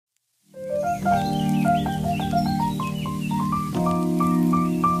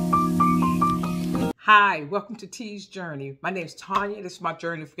Hi, welcome to T's Journey. My name is Tanya. This is my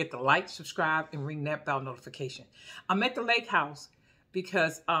journey. Don't forget to like, subscribe, and ring that bell notification. I'm at the lake house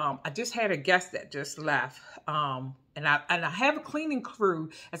because I just had a guest that just left. And I have a cleaning crew,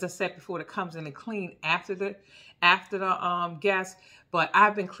 as I said before, that comes in and clean after the guest. But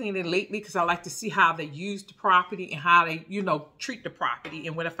I've been cleaning lately because I like to see how they use the property and how they, treat the property,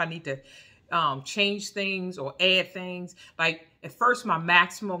 and what if I need to change things or add things. Like at first, my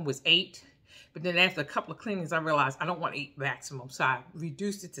maximum was 8. But then after a couple of cleanings, I realized I don't want 8 maximum. So I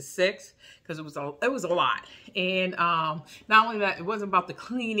reduced it to 6 because it was a lot. And not only that, it wasn't about the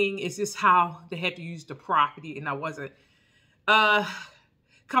cleaning. It's just how they had to use the property. And I wasn't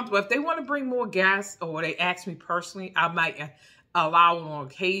comfortable. If they want to bring more guests or they ask me personally, I might allow it on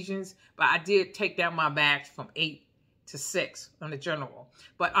occasions. But I did take down my max from 8 to 6 on the general.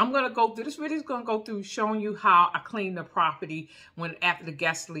 But I'm going to go through, this video is going to go through showing you how I clean the property after the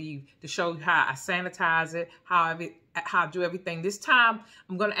guests leave, to show you how I sanitize it, how I do everything. This time,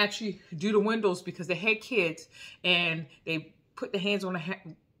 I'm going to actually do the windows because they had kids and they put their hands on the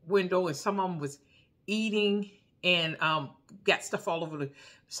window, and some of them was eating and got stuff all over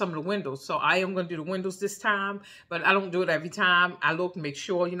some of the windows. So I am going to do the windows this time, but I don't do it every time. I look and make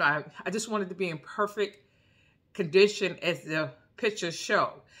sure, I just wanted to be in perfect condition as the pictures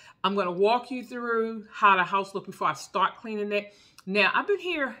show. I'm going to walk you through how the house looked before I start cleaning it. Now, I've been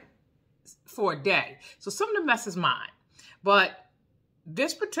here for a day, so some of the mess is mine. But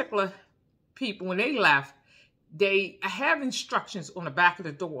this particular people, when they left, I have instructions on the back of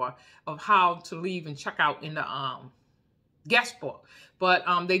the door of how to leave and check out in the guest book. But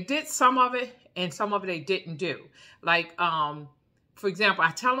they did some of it, and some of it they didn't do. Like, for example,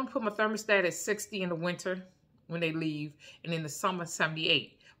 I tell them to put my thermostat at 60 in the winter when they leave, and in the summer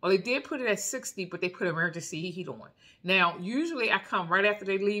 78. Well, they did put it at 60, but they put emergency heat on. Now, usually I come right after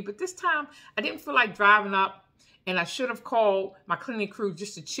they leave, but this time I didn't feel like driving up, and I should have called my cleaning crew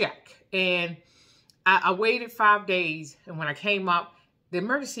just to check. And I waited 5 days, and when I came up, the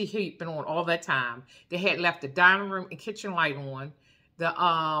emergency heat been on all that time. They had left the dining room and kitchen light on, the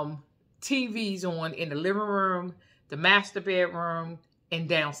TVs on in the living room, the master bedroom, and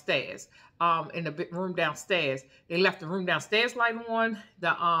downstairs. In the room downstairs, they left the room downstairs light on,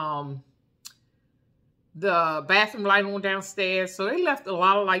 the bathroom light on downstairs. So they left a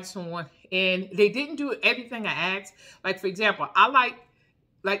lot of lights on, and they didn't do everything I asked. Like, for example, I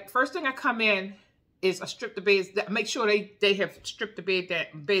like first thing I come in is I strip the beds, make sure they have stripped the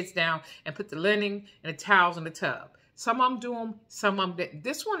beds down and put the linen and the towels in the tub. Some of them do them, some of them didn't.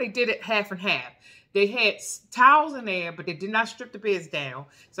 This one, they did it half and half. They had towels in there, but they did not strip the beds down.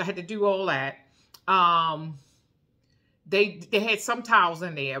 So I had to do all that. They had some towels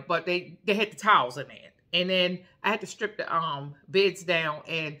in there, but they had the towels in there. And then I had to strip the beds down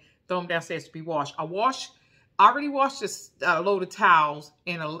and throw them downstairs to be washed. I already washed a load of towels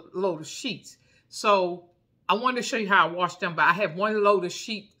and a load of sheets. So I wanted to show you how I washed them, but I have one load of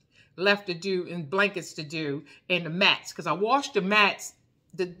sheets left to do and blankets to do, and the mats, because I washed the mats,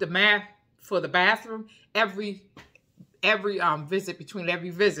 the mat for the bathroom every visit, between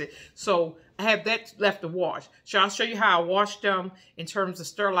every visit. So I have that left to wash. So I'll show you how I wash them in terms of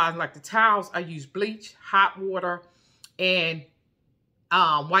sterilizing. Like the towels, I use bleach, hot water, and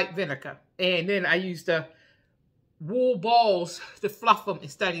white vinegar. And then I use the wool balls to fluff them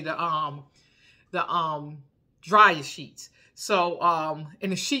instead of the dryer sheets. So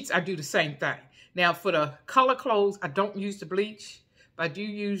in the sheets, I do the same thing. Now for the color clothes, I don't use the bleach, but I do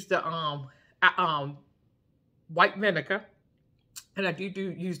use the white vinegar, and I do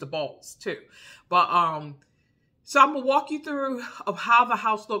use the balls too. But so I'm gonna walk you through of how the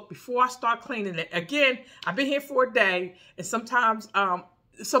house looked before I start cleaning it. Again, I've been here for a day, and sometimes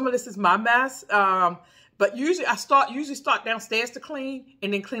some of this is my mess. But usually I start downstairs to clean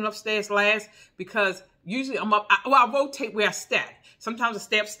and then clean upstairs last, because usually I rotate where I stay. Sometimes I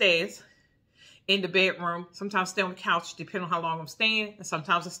stay upstairs in the bedroom, sometimes stay on the couch, depending on how long I'm staying, and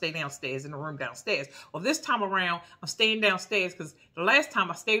sometimes I stay downstairs in the room downstairs. Well, this time around, I'm staying downstairs because the last time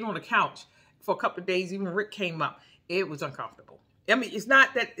I stayed on the couch for a couple of days, even Rick came up, it was uncomfortable. I mean, it's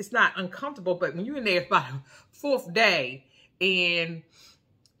not that it's not uncomfortable, but when you're in there about the 4th day, and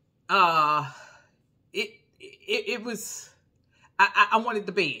it was, I wanted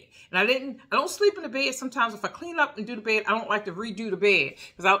the bed. And I don't sleep in the bed. Sometimes if I clean up and do the bed, I don't like to redo the bed.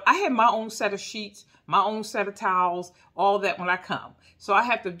 Because I have my own set of sheets, my own set of towels, all that when I come. So I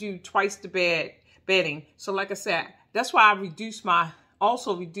have to do twice the bedding. So like I said, that's why I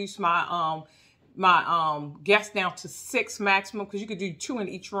also reduce my guests down to 6 maximum, because you could do 2 in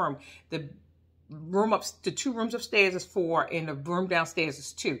each room. The the 2 rooms upstairs is 4 and the room downstairs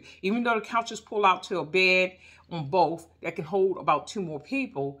is 2. Even though the couches pull out to a bed on both that can hold about 2 more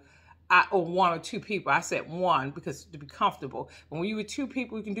people, or 1 or 2 people. I said 1 because to be comfortable. But when you with 2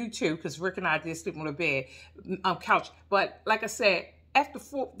 people, you can do 2 because Rick and I did sleep on the bed, couch. But like I said, after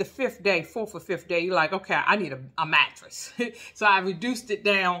the 4th or 5th day, you're like, okay, I need a mattress. So I reduced it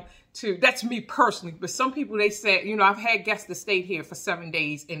down to, that's me personally. But some people, they said, you know, I've had guests that stayed here for 7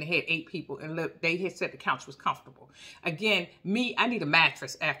 days and they had 8 people and they had said the couch was comfortable. Again, me, I need a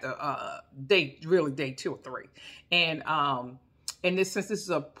mattress after day 2 or 3. And since this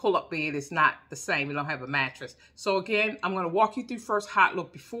is a pull-up bed, it's not the same. We don't have a mattress. So again, I'm going to walk you through first hot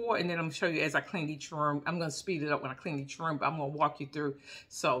look before, and then I'm going to show you as I clean each room. I'm going to speed it up when I clean each room, but I'm going to walk you through.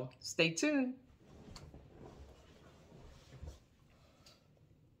 So stay tuned.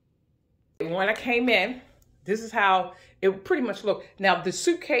 When I came in, this is how it pretty much looked. Now, the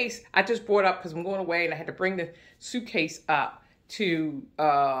suitcase I just brought up because I'm going away, and I had to bring the suitcase up to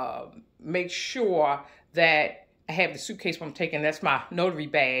make sure that I have the suitcase when I'm taking, that's my notary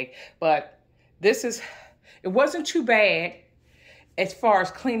bag. But this is, it wasn't too bad as far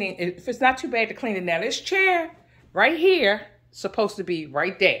as cleaning. If it's not too bad to clean it now, this chair right here supposed to be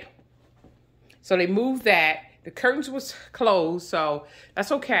right there. So they moved that. The curtains was closed, so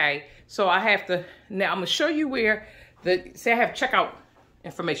that's okay. So I have to, now I'm gonna show you where say I have checkout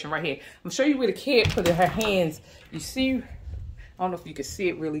information right here. I'm gonna show you where the kid put her hands. You see, I don't know if you can see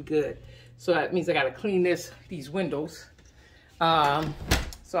it really good. So that means I got to clean these windows. So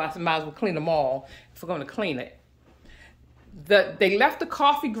I might as well clean them all if we're going to clean it. They left the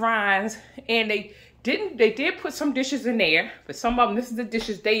coffee grinds, and they did put some dishes in there, but some of them, this is the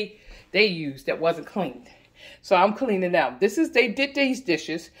dishes they used that wasn't cleaned. So I'm cleaning them. They did these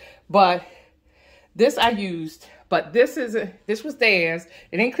dishes, but this I used, but this was theirs.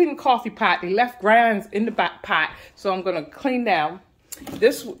 They didn't clean the coffee pot. They left grinds in the pot, so I'm going to clean them.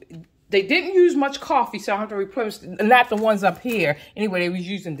 They didn't use much coffee, so I have to replenish, not the ones up here. Anyway, they was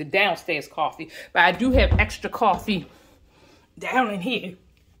using the downstairs coffee. But I do have extra coffee down in here.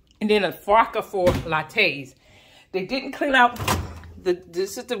 And then a frother for lattes. They didn't clean out,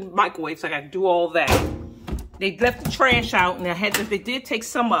 this is the microwave, so I got to do all that. They left the trash out, and they did take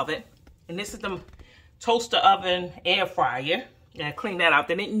some of it. And this is the toaster oven air fryer. And I cleaned that out.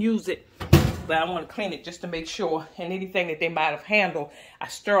 They didn't use it. But I want to clean it just to make sure, and anything that they might have handled, I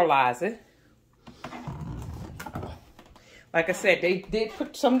sterilize it. Like I said, they did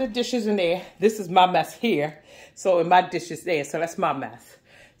put some of the dishes in there. This is my mess here. So, and my dishes there. So that's my mess.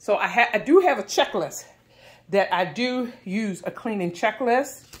 So I do have a checklist that I do use, a cleaning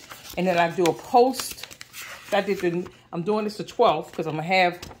checklist. And then I do a post. I'm doing this the 12th because I'm going to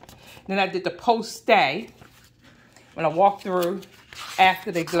have, then I did the post stay. When I walk through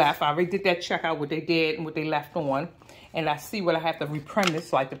after they left, I already did that, check out what they did and what they left on. And I see what I have to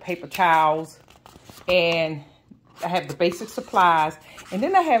replenish, like the paper towels. And I have the basic supplies. And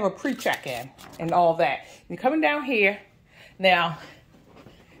then I have a pre-check-in and all that. And coming down here, now,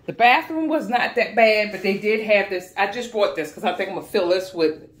 the bathroom was not that bad, but they did have this. I just bought this because I think I'm going to fill this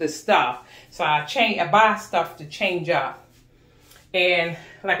with the stuff. So I buy stuff to change up. And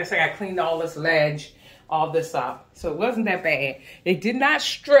like I said, I cleaned all this ledge, all this up. So it wasn't that bad. They did not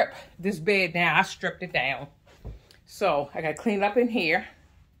strip this bed down. I stripped it down. So I got to clean up in here.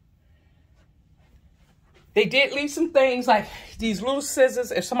 They did leave some things like these little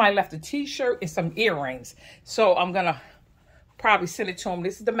scissors. If somebody left a t-shirt and some earrings. So I'm going to probably send it to them.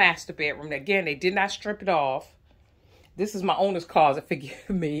 This is the master bedroom. Again, they did not strip it off. This is my owner's closet. Forgive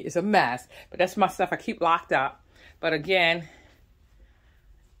me. It's a mess. But that's my stuff I keep locked up. But again,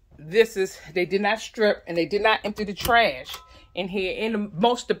 they did not strip and they did not empty the trash in here. In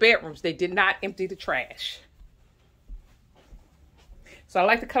most of the bedrooms, they did not empty the trash. So I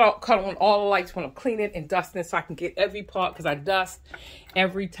like to cut on all the lights when I'm cleaning and dusting so I can get every part, because I dust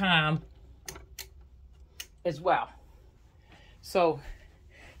every time as well. So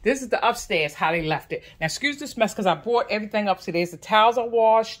this is the upstairs, how they left it. Now, excuse this mess because I brought everything upstairs. The towels are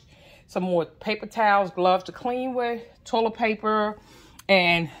washed, some more paper towels, gloves to clean with, toilet paper,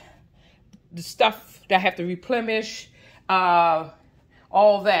 and the stuff that I have to replenish, all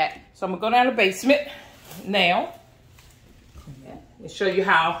that. So I'm going to go down to the basement now and show you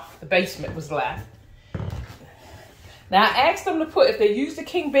how the basement was left. Now, I asked them to put, if they used the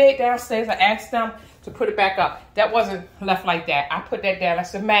king bed downstairs, I asked them to put it back up. That wasn't left like that. I put that down.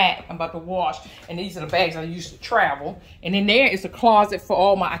 That's the mat I'm about to wash. And these are the bags I use to travel. And in there is a closet for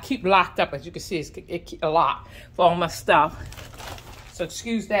all my, I keep locked up. As you can see, it's a lot for all my stuff. So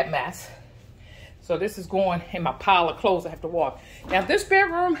excuse that mess. So this is going in my pile of clothes I have to wash. Now this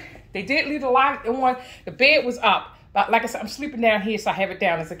bedroom, They did leave the light on. The bed was up. But like I said, I'm sleeping down here, so I have it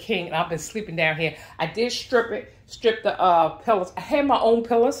down as a king, and I've been sleeping down here. I did strip the pillows. I have my own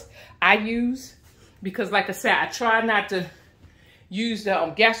pillows I use because, like I said, I try not to use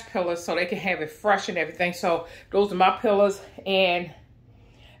the guest pillows so they can have it fresh and everything. So those are my pillows, and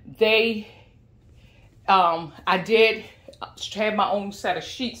they, I did have my own set of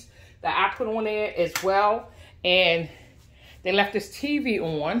sheets that I put on there as well, and they left this TV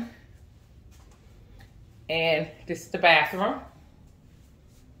on. And this is the bathroom.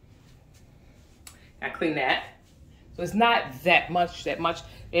 I clean that. So it's not that much.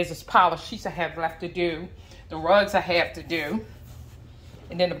 There's this pile of sheets I have left to do. The rugs I have to do.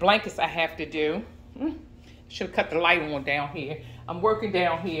 And then the blankets I have to do. Should have cut the light on down here. I'm working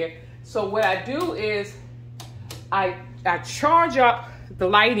down here. So what I do is I charge up the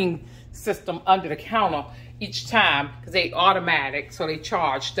lighting system under the counter each time because they automatic, so they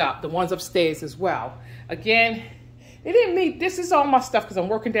charged up. The ones upstairs as well. Again, they didn't meet. This is all my stuff because I'm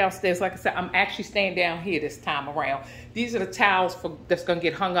working downstairs. Like I said, I'm actually staying down here this time around. These are the towels that's gonna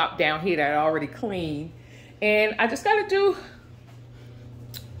get hung up down here that I already cleaned. And I just gotta do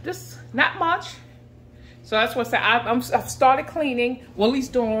just not much. So that's what I said. I've started cleaning, well, at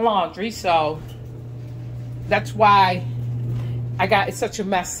least doing laundry. So that's why it's such a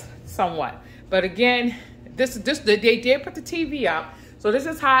mess somewhat. But again, they did put the TV up. So this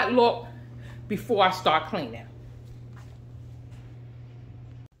is how it looked before I start cleaning.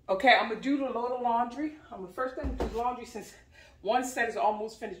 Okay, I'm gonna do the load of laundry. I'm the first thing to do laundry since one set is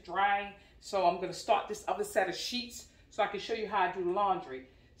almost finished drying. So I'm gonna start this other set of sheets so I can show you how I do the laundry.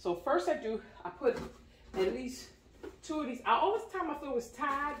 So first I put at least 2 of these. All this time I thought it was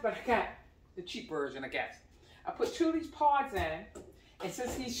Tide, but I got the cheap version, I guess. I put 2 of these pods in, and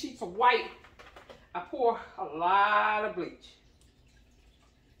since these sheets are white, I pour a lot of bleach.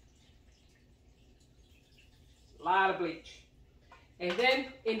 A lot of bleach. And then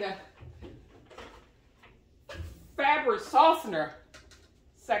in the fabric softener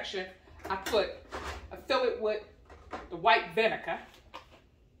section, I fill it with the white vinegar.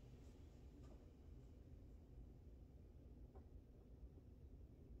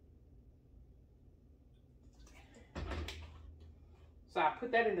 So I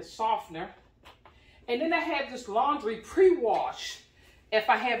put that in the softener. And then I have this laundry pre-wash. If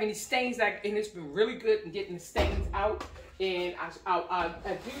I have any stains, and it's been really good in getting the stains out. And I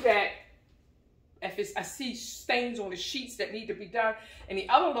do that if I see stains on the sheets that need to be done. And the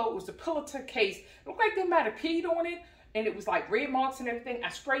other load was the pillow case. It looked like they might have peed on it. And it was like red marks and everything. I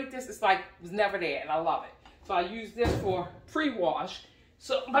sprayed this. It's like it was never there. And I love it. So I use this for pre-wash.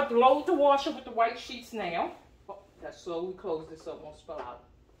 So I'm about to load the washer with the white sheets now. Oh, I slowly close this so it won't spill out.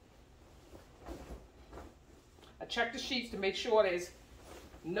 I check the sheets to make sure there's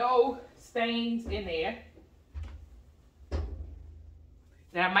no stains in there.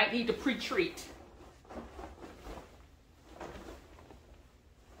 Now I might need to pre-treat.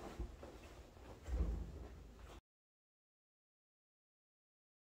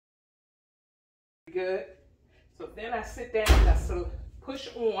 Good. So then I sit down and I push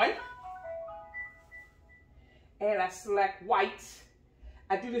on. And I select whites.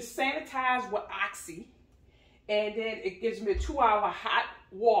 I do the sanitize with Oxy. And then it gives me a 2-hour hot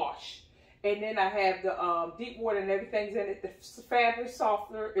wash. And then I have the deep water and everything's in it. The fabric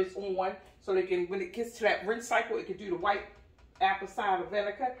softener is on. So they can, when it gets to that rinse cycle, it can do the white apple cider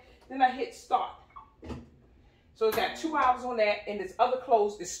vinegar. Then I hit start. So it got 2 hours on that, and this other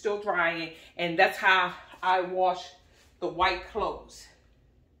clothes is still drying. And that's how I wash the white clothes.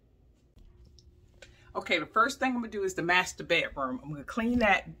 Okay, the first thing I'm gonna do is the master bedroom. I'm gonna clean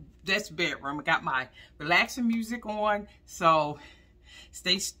this bedroom. I got my relaxing music on, so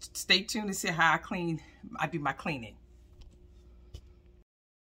stay tuned to see how I do my cleaning.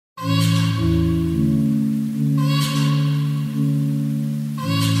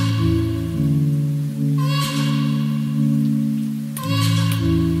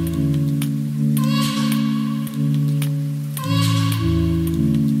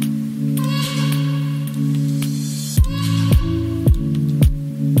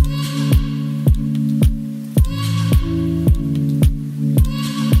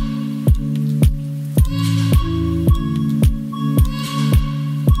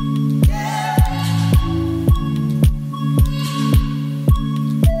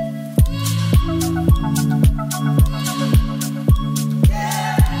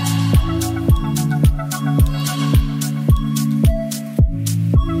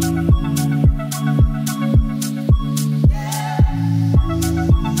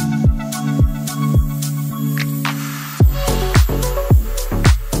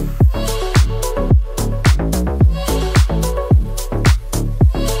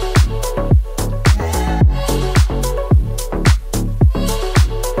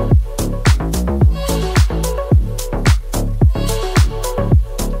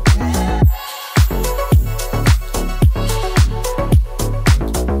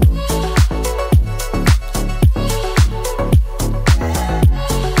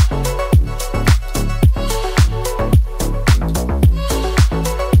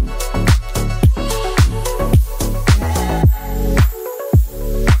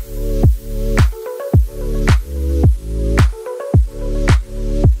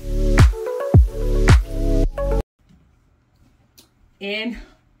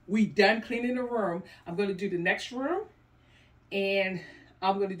 we done cleaning the room. I'm going to do the next room, and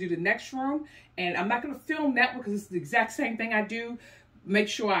I'm going to do the next room, and I'm not going to film that one because it's the exact same thing I do. Make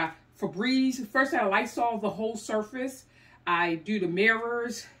sure I Febreze. First, I Lysol the whole surface. I do the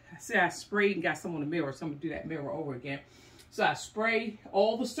mirrors. I say I sprayed and got some on the mirror, so I'm going to do that mirror over again. So I spray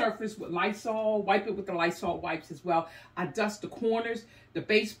all the surface with Lysol, wipe it with the Lysol wipes as well. I dust the corners, the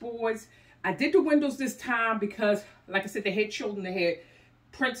baseboards. I did the windows this time because, like I said, they had children, they had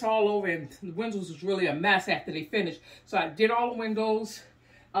prints all over, and the windows was really a mess after they finished. So I did all the windows,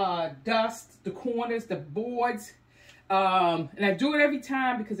 dust, the corners, the boards. And I do it every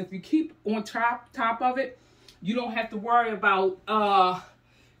time because if you keep on top of it, you don't have to worry about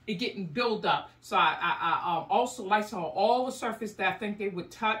it getting built up. So I also Lysol all the surface that I think they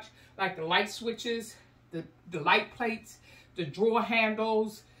would touch, like the light switches, the light plates, the drawer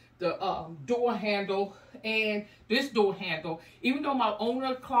handles, the door handle, and this door handle. Even though my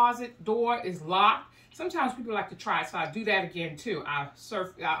owner closet door is locked, sometimes people like to try it, so I do that again too. I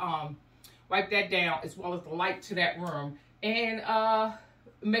wipe that down as well as the light to that room, and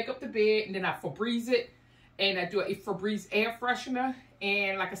make up the bed, and then I Febreze it, and I do a Febreze air freshener.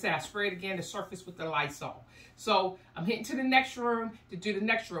 And like I said, I spray it again, the surface with the Lysol. So I'm heading to the next room to do the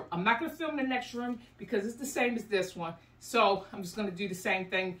next room. I'm not going to film the next room because it's the same as this one. So I'm just going to do the same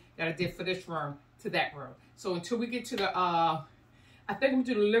thing that I did for this room to that room. So until we get to the, I think I'm going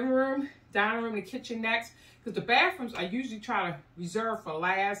to do the living room, dining room, and the kitchen next. Because the bathrooms I usually try to reserve for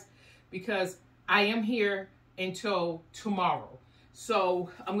last because I am here until tomorrow. So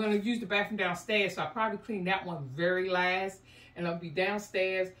I'm going to use the bathroom downstairs. So I'll probably clean that one very last. And I'll be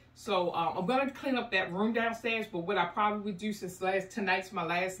downstairs. So I'm going to clean up that room downstairs. But what I probably would do, since tonight's my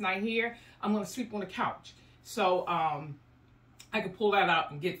last night here, I'm going to sleep on the couch. So I can pull that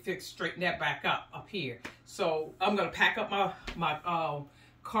out and get fixed, straighten that back up here. So I'm going to pack up my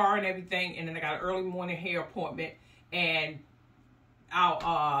car and everything. And then I got an early morning hair appointment. And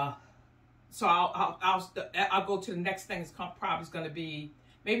I'll go to the next thing. It's probably going to be,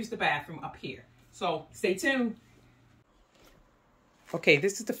 maybe it's the bathroom up here. So stay tuned. Okay,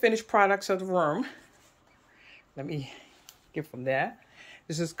 this is the finished products of the room. Let me get from there.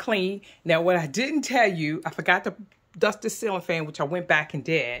 This is clean. Now, what I didn't tell you, I forgot to dust the ceiling fan, which I went back and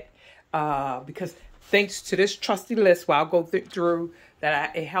did. Because thanks to this trusty list, where I'll go through,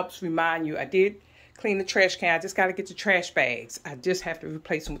 it helps remind you. I did clean the trash can. I just got to get the trash bags. I just have to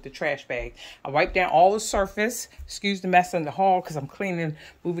replace them with the trash bag. I wiped down all the surface. Excuse the mess in the hall because I'm cleaning,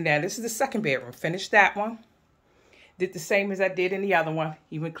 moving down. This is the second bedroom. Finished that one. Did the same as I did in the other one.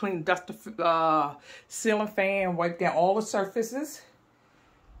 Even cleaned, dust the ceiling fan, wiped down all the surfaces.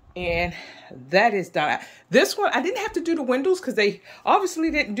 And that is done. This one, I didn't have to do the windows because they obviously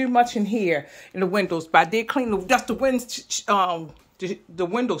didn't do much in here in the windows. But I did clean the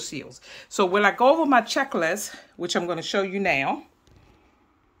window seals. So when I go over my checklist, which I'm going to show you now,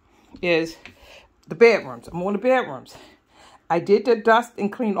 is the bedrooms. I'm on the bedrooms. I did the dust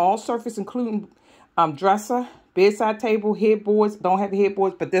and clean all surface, including dresser, bedside table, headboards. Don't have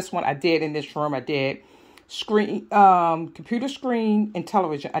headboards, but this one I did in this room. I did screen, computer screen, and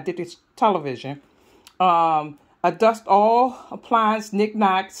television. I did this television. I dust all appliance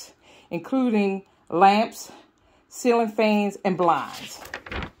knickknacks, including lamps, ceiling fans, and blinds.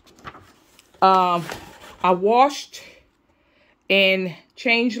 I washed and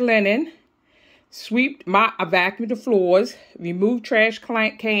changed linen, I vacuumed the floors, removed trash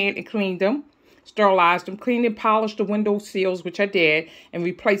can and cleaned them. Sterilized them, cleaned and polished the window seals, which I did, and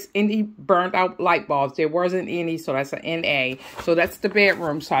replaced any burned out light bulbs. There wasn't any, so that's an NA. So that's the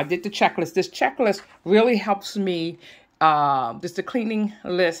bedroom. So I did the checklist. This checklist really helps me. The cleaning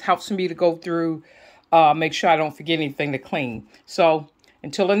list helps me to go through, make sure I don't forget anything to clean. So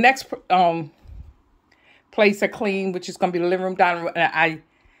until the next place I clean, which is going to be the living room, dining room, and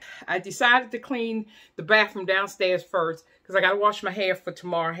I decided to clean the bathroom downstairs first because I got to wash my hair for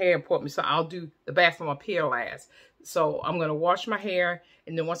tomorrow's hair appointment. So I'll do the bathroom up here last. So I'm going to wash my hair.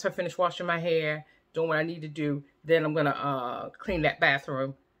 And then once I finish washing my hair, doing what I need to do, then I'm going to clean that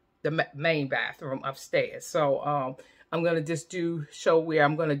bathroom, the main bathroom upstairs. So I'm going to just show where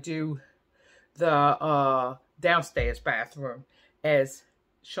I'm going to do the downstairs bathroom as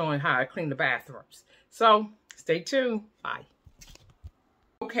showing how I clean the bathrooms. So stay tuned. Bye.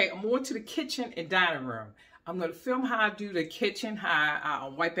 Okay, I'm on to the kitchen and dining room. I'm going to film how I do the kitchen, how I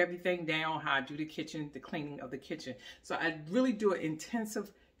wipe everything down, how I do the kitchen, the cleaning of the kitchen. So I really do an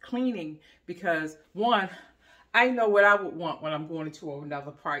intensive cleaning because, one, I know what I would want when I'm going into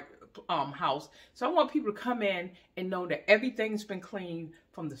another house. So I want people to come in and know that everything's been cleaned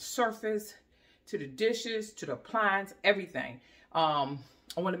from the surface to the dishes to the appliance, everything.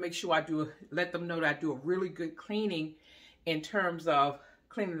 I want to make sure let them know that I do a really good cleaning in terms of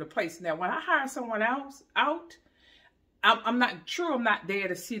cleaning the place. Now, when I hire someone else out, I'm not there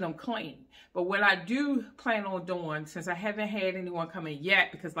to see them clean. But what I do plan on doing, since I haven't had anyone come in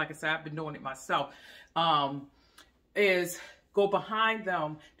yet, because like I said, I've been doing it myself, is go behind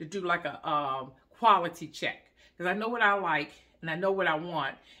them to do like a quality check. Because I know what I like and I know what I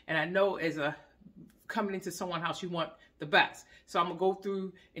want. And I know as a coming into someone's house, you want the best. So I'm going to go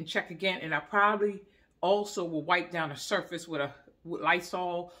through and check again. And I probably also will wipe down the surface with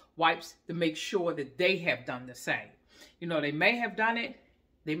Lysol wipes to make sure that they have done the same. You know, they may have done it.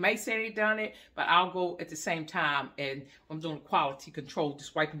 They may say they've done it, but I'll go at the same time, and I'm doing quality control,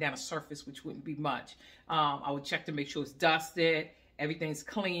 just wiping down the surface, which wouldn't be much. I would check to make sure it's dusted, everything's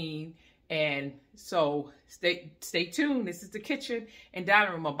clean, and so stay tuned. This is the kitchen and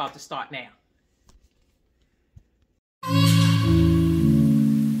dining room I'm about to start now.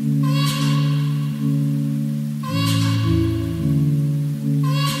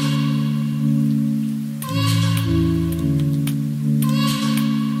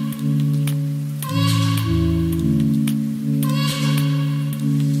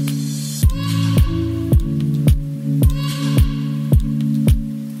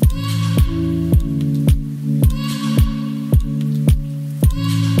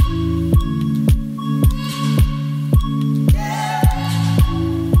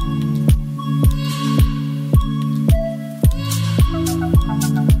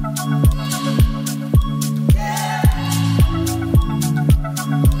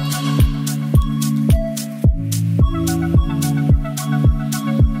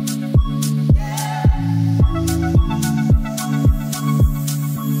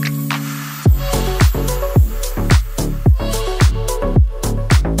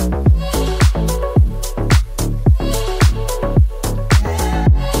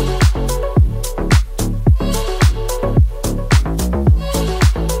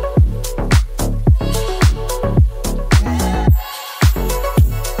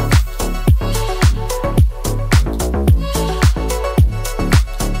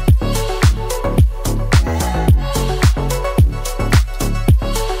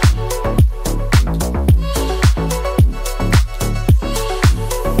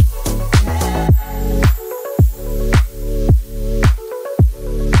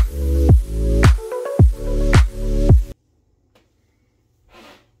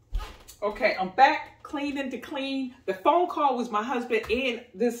 Okay, I'm back cleaning to clean. The phone call was my husband and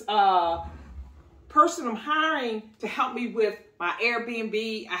this person I'm hiring to help me with my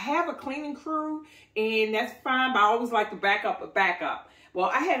Airbnb. I have a cleaning crew, and that's fine, but I always like to back up. Well,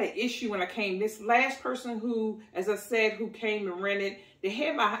 I had an issue when I came. This last person who, as I said, who came and rented, they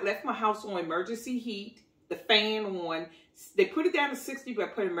had left my house on emergency heat, the fan on. They put it down to 60, but I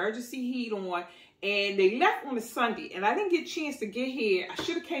put emergency heat on. And they left on a Sunday, and I didn't get a chance to get here.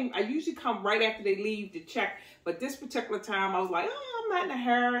 I usually come right after they leave to check, but this particular time I was like, oh, I'm not in a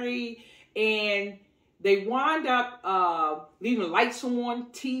hurry. And they wind up leaving lights on,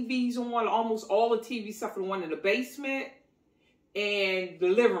 TVs on, almost all the TV stuff on in the basement and the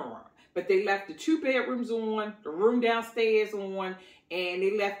living room. But they left the 2 bedrooms on, the room downstairs on, and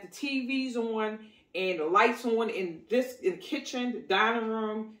they left the TVs on and the lights on in the kitchen, the dining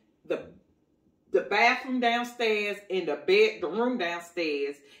room, the bathroom downstairs, and the room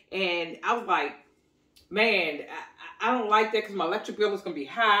downstairs. And I was like, man, I don't like that because my electric bill is going to be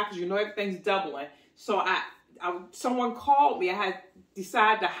high because you know everything's doubling. So someone called me. I had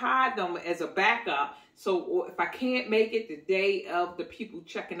decided to hire them as a backup. So if I can't make it the day of the people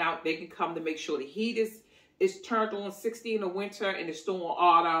checking out, they can come to make sure the heat is turned on 60 in the winter and it's still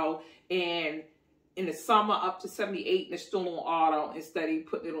on auto. And in the summer up to 78 and it's still on auto instead of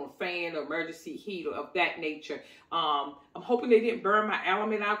putting it on fan or emergency heat or of that nature. I'm hoping they didn't burn my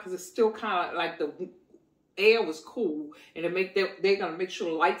element out because it's still kind of like the air was cool, and they're gonna make sure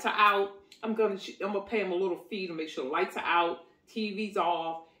the lights are out. I'm gonna pay them a little fee to make sure the lights are out, TV's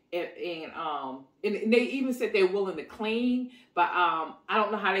off, and they even said they're willing to clean, but I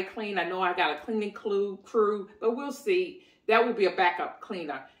don't know how they clean. I know I got a cleaning crew, but we'll see. That will be a backup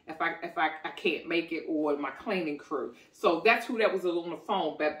cleaner if I can't make it, or my cleaning crew. So that's who that was on the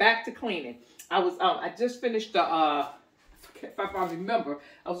phone. But back to cleaning. I just finished the if I remember,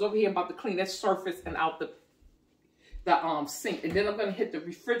 I was over here about to clean that surface and out the sink, and then I'm gonna hit the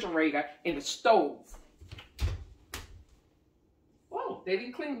refrigerator and the stove. Oh, they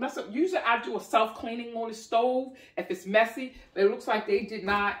didn't mess up. Usually I do a self-cleaning on the stove if it's messy, but it looks like they did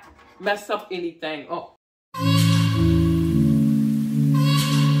not mess up anything. Oh.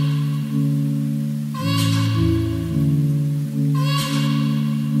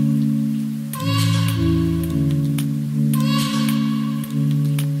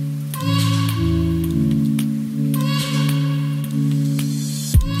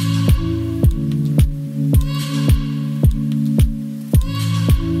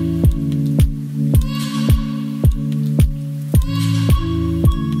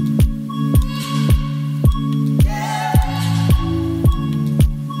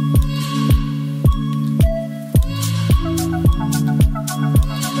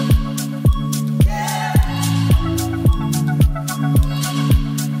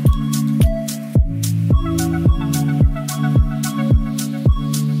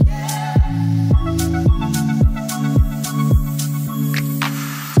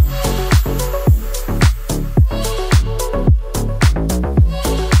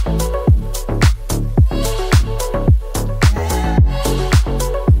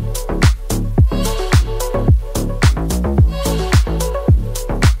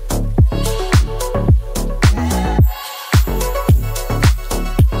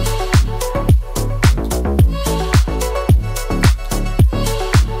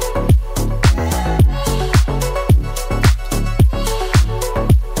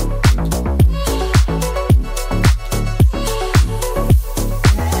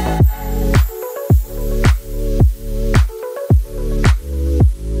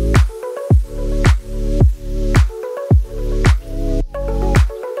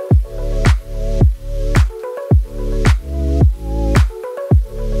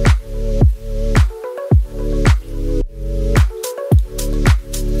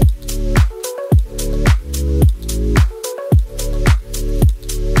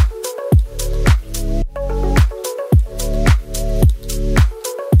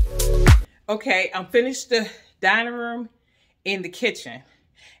 Okay, I'm finished the dining room and the kitchen.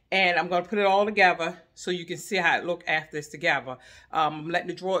 And I'm going to put it all together so you can see how it look after it's together. I'm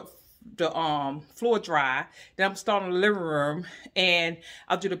letting the floor dry. Then I'm starting the living room and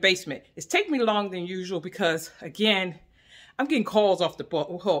I'll do the basement. It's taking me longer than usual because, again, I'm getting calls off the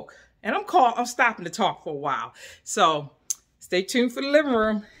hook. And I'm stopping to talk for a while. So stay tuned for the living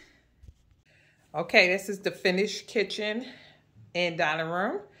room. Okay, this is the finished kitchen and dining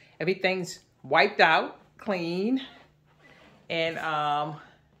room. Everything's wiped out, clean. And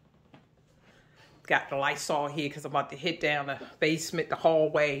got the Lysol here because I'm about to hit down the basement, the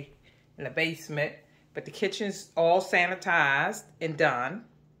hallway in the basement. But the kitchen's all sanitized and done.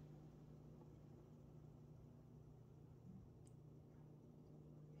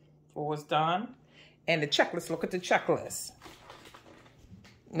 Floor's done. And the checklist, look at the checklist.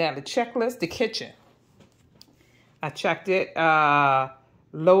 Now the checklist, the kitchen. I checked it.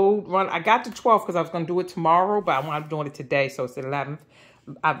 Load, run. I got the 12th because I was going to do it tomorrow, but I'm doing it today, so it's the 11th.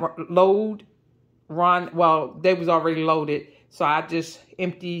 Load, run. Well, they was already loaded, so I just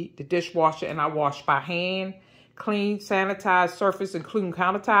emptied the dishwasher and I washed by hand. Clean, sanitize surface, including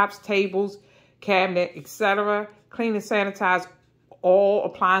countertops, tables, cabinet, etc. Clean and sanitize all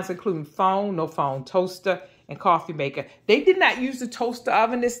appliances, including phone, no phone, toaster, and coffee maker. They did not use the toaster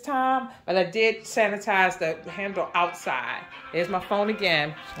oven this time, but I did sanitize the handle outside. There's my phone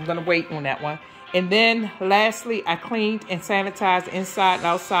again. I'm gonna wait on that one. And then lastly, I cleaned and sanitized the inside and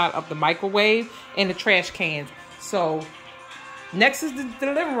outside of the microwave and the trash cans. So next is the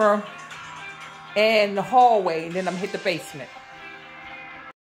living room and the hallway, and then I'm gonna hit the basement.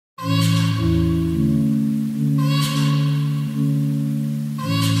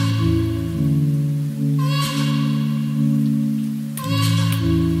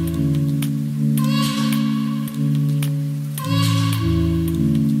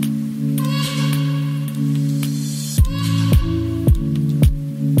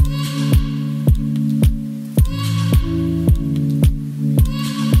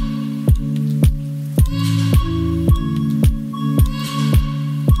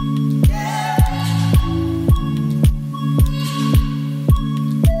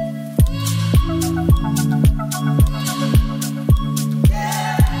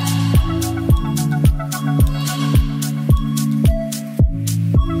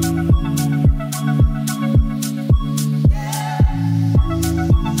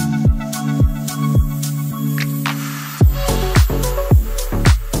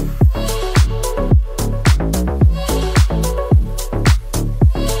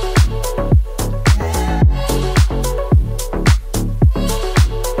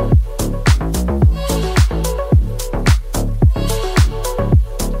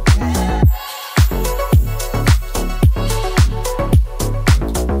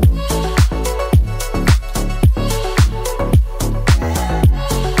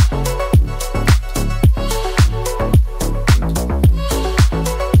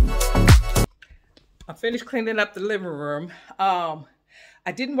 Finished cleaning up the living room. I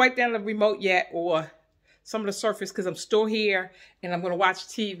didn't wipe down the remote yet or some of the surface because I'm still here and I'm going to watch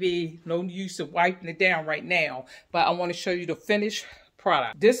TV. No use of wiping it down right now, but I want to show you the finished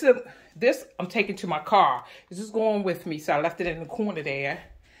product. This I'm taking to my car. This is going with me, so I left it in the corner there.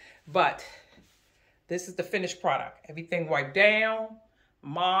 But this is the finished product. Everything wiped down,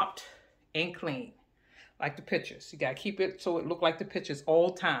 mopped, and clean. Like the pictures. You got to keep it so it look like the pictures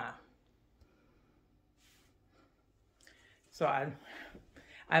all the time. So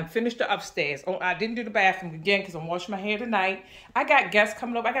I finished the upstairs. Oh, I didn't do the bathroom again because I'm washing my hair tonight. I got guests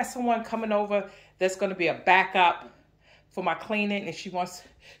coming over. I got someone coming over that's going to be a backup for my cleaning. And she was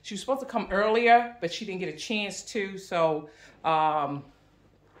supposed to come earlier, but she didn't get a chance to. So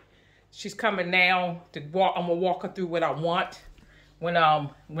she's coming now to walk. I'm going to walk her through what I want when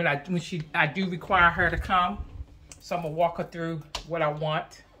I do require her to come. So I'm going to walk her through what I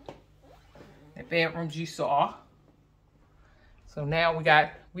want. The bedrooms you saw. So now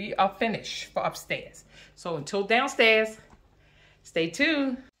we are finished for upstairs. So until downstairs, stay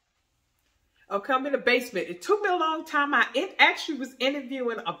tuned. I'll come in the basement. It took me a long time. I actually was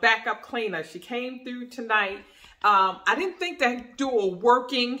interviewing a backup cleaner. She came through tonight. I didn't think to do a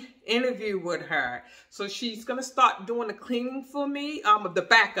working interview with her. So she's going to start doing the cleaning for me, the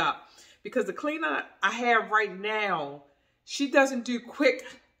backup. Because the cleaner I have right now, she doesn't do quick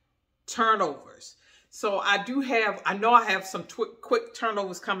turnovers. So I know I have some quick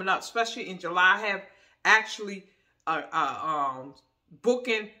turnovers coming up, especially in July. I have actually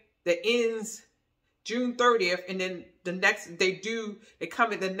booking that ends June 30th, and then the next, they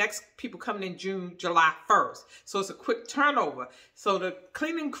come in, the next people coming in July 1st. So it's a quick turnover. So the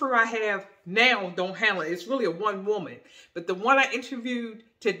cleaning crew I have now don't handle it. It's really a one woman. But the one I interviewed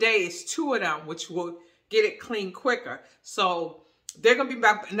today is 2 of them, which will get it clean quicker. So they're going to be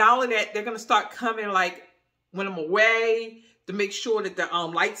back. Not only that, they're going to start coming like when I'm away to make sure that the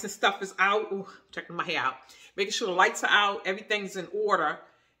lights and stuff is out. Ooh, checking my hair out. Making sure the lights are out, everything's in order,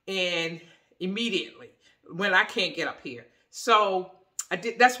 and immediately when I can't get up here. So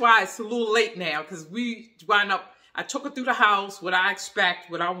that's why it's a little late now, because we wind up, I took her through the house, what I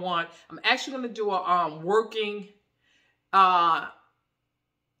expect, what I want. I'm actually going to do a working trial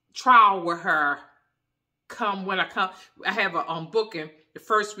with her when I come. I have a booking the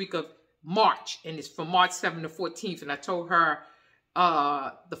first week of March, and it's from March 7th to 14th, and I told her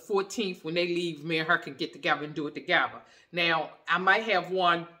the 14th, when they leave, me and her can get together and do it together. Now, I might have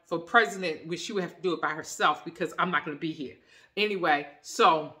one for president, which she would have to do it by herself because I'm not going to be here. Anyway,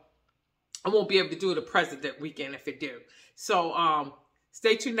 so I won't be able to do it the president weekend if it do. So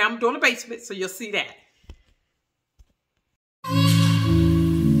stay tuned. Now I'm doing the basement, so you'll see that.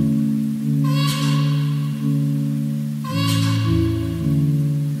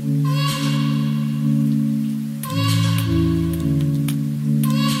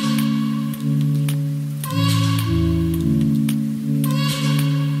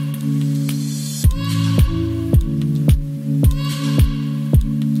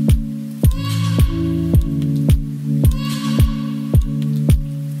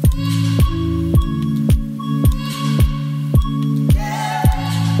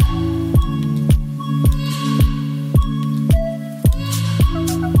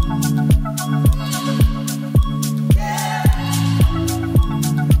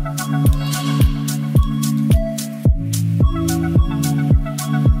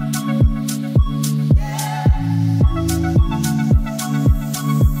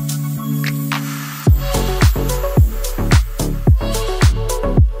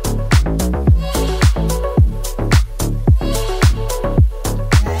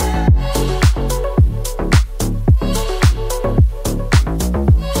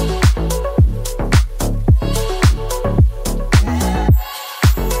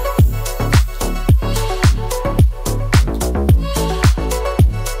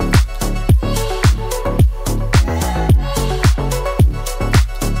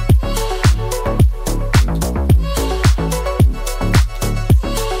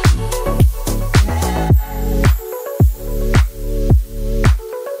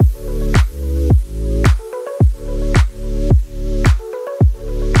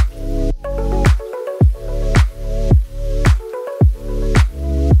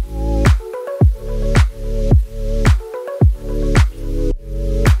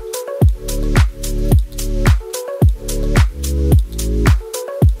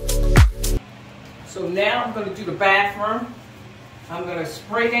 Now I'm going to do the bathroom. I'm going to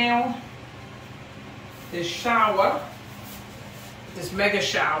spray down this shower, this mega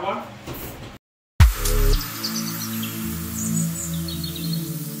shower.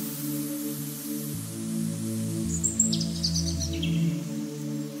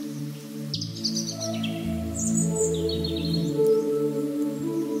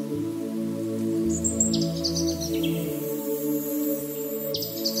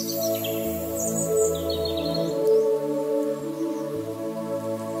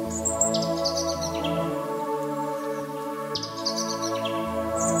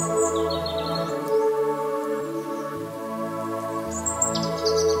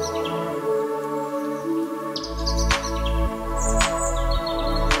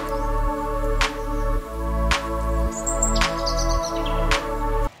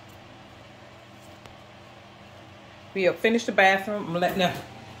 We have finished the bathroom. I'm letting the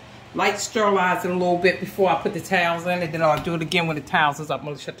light sterilize it a little bit before I put the towels in it. Then I'll do it again when the towels is up. I'm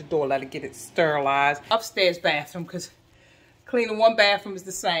going to shut the door, let it get it sterilized. Upstairs bathroom, because cleaning one bathroom is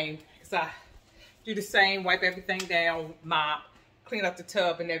the same. Because I do the same, wipe everything down, mop, clean up the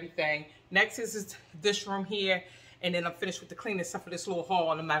tub and everything. Next is this room here. And then I'm finished with the cleaning stuff for this little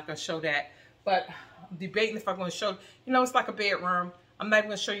hall. And I'm not going to show that. But I'm debating if I'm going to show, you know, it's like a bedroom. I'm not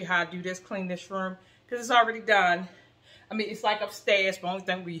going to show you how I do this, clean this room, because it's already done. I mean, it's like upstairs, but the only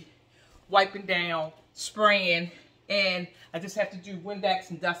thing we wiping down, spraying, and I just have to do Windex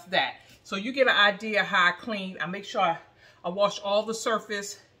and dust that. So you get an idea how I clean. I make sure I wash all the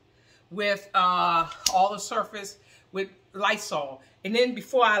surface with Lysol. And then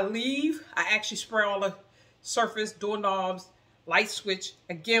before I leave, I actually spray all the surface, doorknobs, light switch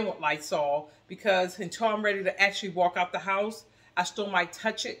again with Lysol, because until I'm ready to actually walk out the house, I still might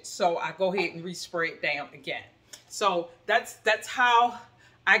touch it. So I go ahead and respray it down again. So that's how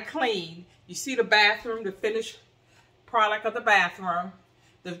I clean. You see the bathroom, the finished product of the bathroom.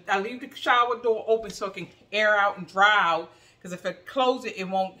 I leave the shower door open so it can air out and dry out, because if I close it, it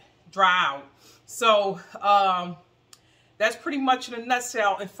won't dry out. So that's pretty much in a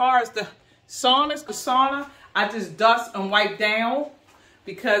nutshell. As far as the sauna, I just dust and wipe down,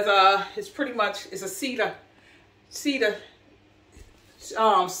 because it's pretty much, it's a cedar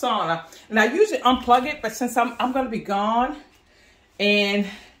sauna. And I usually unplug it, but since I'm going to be gone, and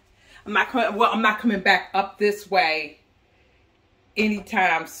I'm not coming back up this way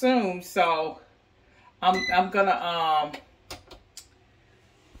anytime soon, so I'm gonna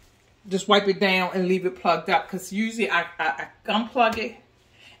just wipe it down and leave it plugged up, because usually I unplug it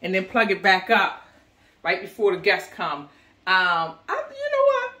and then plug it back up right before the guests come. You know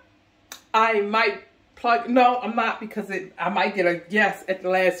what? I might plug, no, I'm not, because I might get a guest at the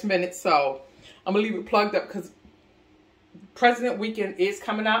last minute, so I'm gonna leave it plugged up, because President Weekend is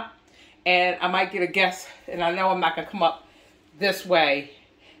coming up, and I might get a guest, and I know I'm not gonna come up this way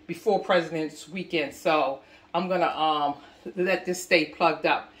before President's Weekend, so I'm gonna let this stay plugged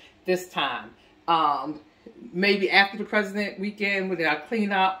up this time. Maybe after the President Weekend, when I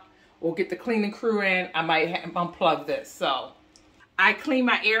clean up or get the cleaning crew in, I might unplug this. So I clean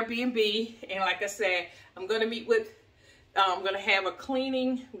my Airbnb, and like I said, I'm gonna meet with, I'm gonna have a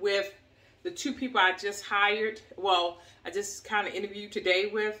cleaning with the 2 people I just hired. Well, I just kind of interviewed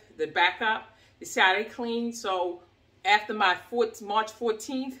today with the backup to see how they clean. So after my March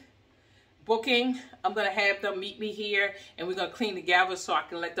 14th booking, I'm going to have them meet me here, and we're going to clean together so I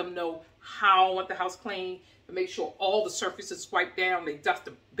can let them know how I want the house clean, and make sure all the surfaces wiped down, they dust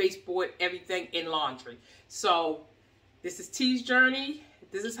the baseboard, everything in laundry. So this is T's journey.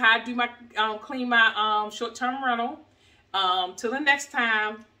 This is how I do my clean my short-term rental. Till the next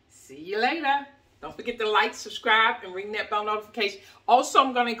time, see you later. Don't forget to like, subscribe, and ring that bell notification. Also,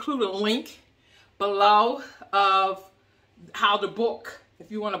 I'm going to include a link below of how to book. If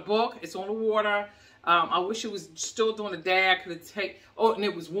you want to book, it's on the water. I wish it was still during the day. I could have and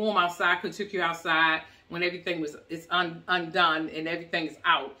it was warm outside. I could have took you outside when everything is undone and everything is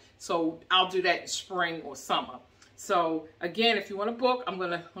out. So I'll do that in spring or summer. So again, if you want to book, I'm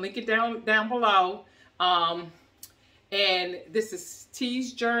going to link it down below. And this is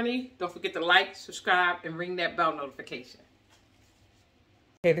T's journey. Don't forget to like, subscribe, and ring that bell notification.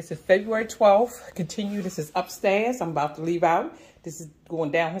 Okay, this is February 12th. Continue. This is upstairs. I'm about to leave out. This is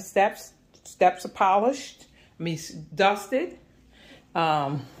going down her steps. Steps are polished. I mean, dusted.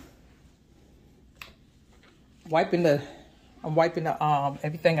 I'm wiping the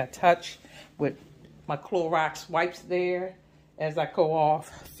everything I touch with my Clorox wipes there as I go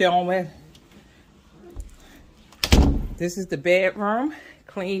off filming. This is the bedroom,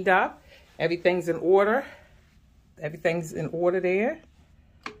 cleaned up. Everything's in order. Everything's in order there.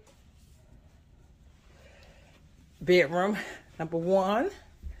 Bedroom number 1,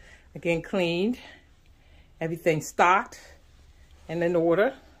 again cleaned. Everything stocked and in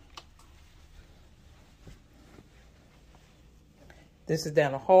order. This is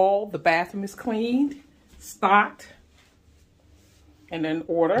down the hall. The bathroom is cleaned, stocked, and in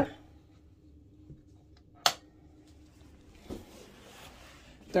order.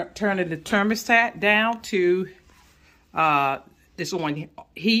 Turning the thermostat down to this on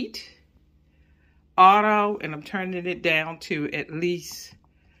heat, auto, and I'm turning it down to at least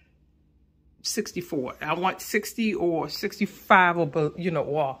 64. I want 60 or 65, or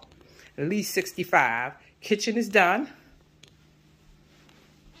or at least 65. Kitchen is done.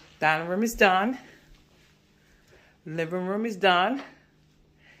 Dining room is done. Living room is done.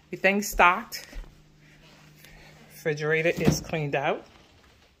 Everything's stocked. Refrigerator is cleaned out.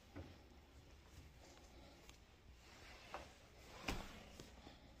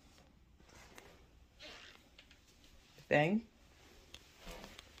 Thing.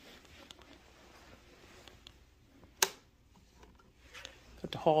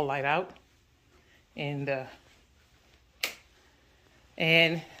 Put the hall light out, and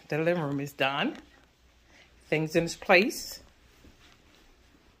the living room is done. Things in its place.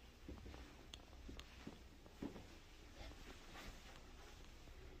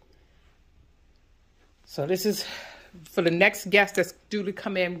 So this is for the next guest that's due to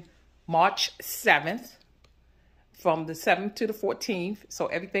come in March 7th. From the 7th to the 14th. So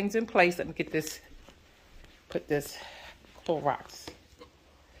everything's in place. Let me get this, put this Clorox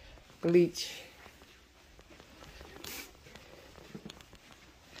bleach.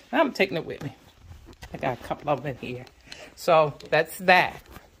 I'm taking it with me. I got a couple of them in here. So that's that.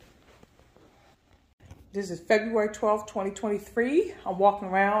 This is February 12th, 2023. I'm walking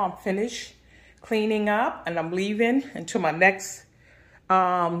around. I'm finished cleaning up, and I'm leaving until my next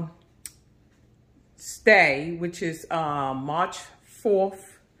stay, which is March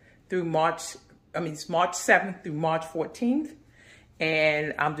 4th through it's March 7th through March 14th.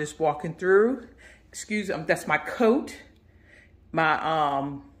 And I'm just walking through. That's my coat,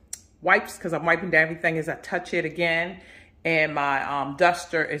 my wipes, because I'm wiping down everything as I touch it again, and my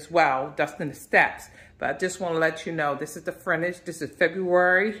duster as well, dusting the steps. But I just want to let you know, this is the finish. This is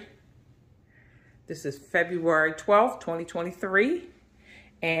February 12th, 2023.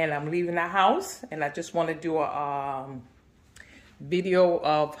 And I'm leaving the house, and I just want to do a video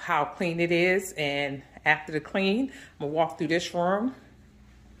of how clean it is. And after the clean, I'm gonna walk through this room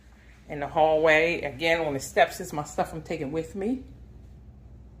and the hallway. Again, on the steps is my stuff I'm taking with me.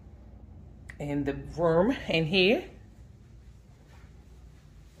 In the room in here.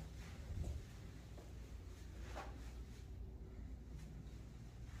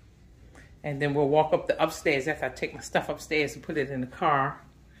 And then we'll walk up the upstairs after I take my stuff upstairs and put it in the car.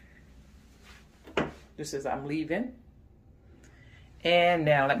 Just as I'm leaving. And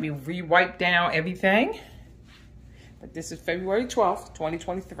now let me re-wipe down everything. But this is February 12th,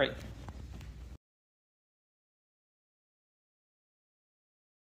 2023.